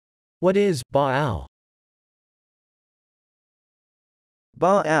What is Baal?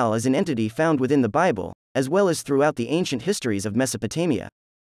 Baal is an entity found within the Bible, as well as throughout the ancient histories of Mesopotamia.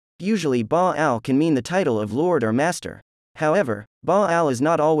 Usually Baal can mean the title of Lord or Master. However, Baal is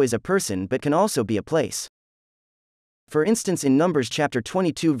not always a person but can also be a place. For instance, in Numbers chapter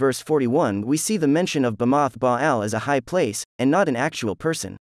 22 verse 41 we see the mention of Bamoth Baal as a high place, and not an actual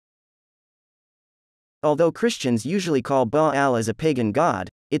person. Although Christians usually call Baal as a pagan god,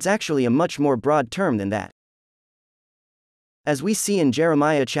 it's actually a much more broad term than that. As we see in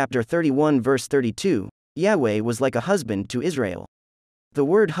Jeremiah chapter 31 verse 32, Yahweh was like a husband to Israel. The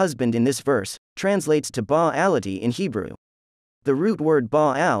word husband in this verse translates to Baality in Hebrew. The root word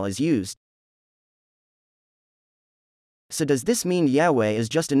Baal is used. So does this mean Yahweh is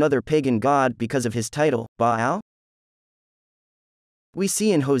just another pagan god because of his title, Baal? We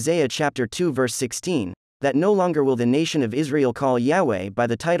see in Hosea chapter 2 verse 16, that no longer will the nation of Israel call Yahweh by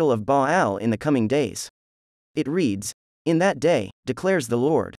the title of Baal in the coming days. It reads, "In that day, declares the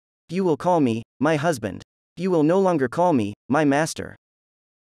Lord, you will call me, my husband. You will no longer call me, my master."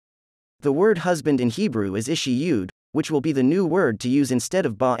 The word husband in Hebrew is Ishi-Yud, which will be the new word to use instead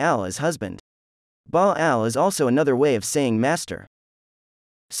of Baal as husband. Baal is also another way of saying master.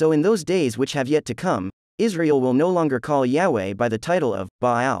 So in those days which have yet to come, Israel will no longer call Yahweh by the title of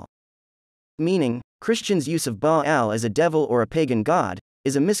Baal. Meaning, Christians' use of Baal as a devil or a pagan god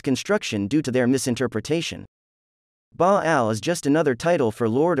is a misconstruction due to their misinterpretation. Baal is just another title for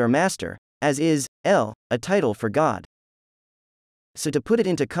Lord or Master, as is El, a title for God. So to put it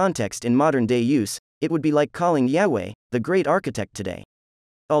into context in modern-day use, it would be like calling Yahweh the Great Architect today.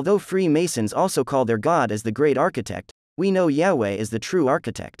 Although Freemasons also call their God as the Great Architect, we know Yahweh is the true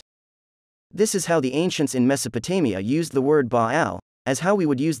architect. This is how the ancients in Mesopotamia used the word Baal, as how we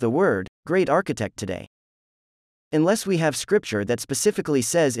would use the word Great Architect today. Unless we have scripture that specifically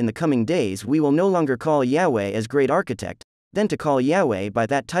says in the coming days we will no longer call Yahweh as Great Architect, then to call Yahweh by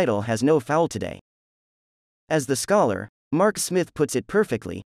that title has no foul today. As the scholar, Mark Smith puts it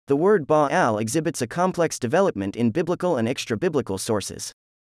perfectly, the word Baal exhibits a complex development in biblical and extra-biblical sources.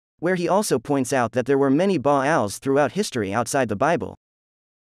 Where he also points out that there were many Baals throughout history outside the Bible.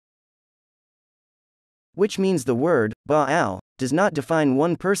 Which means the word Baal does not define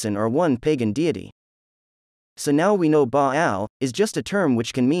one person or one pagan deity. So now we know Baal is just a term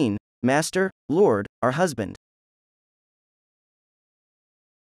which can mean master, lord, or husband.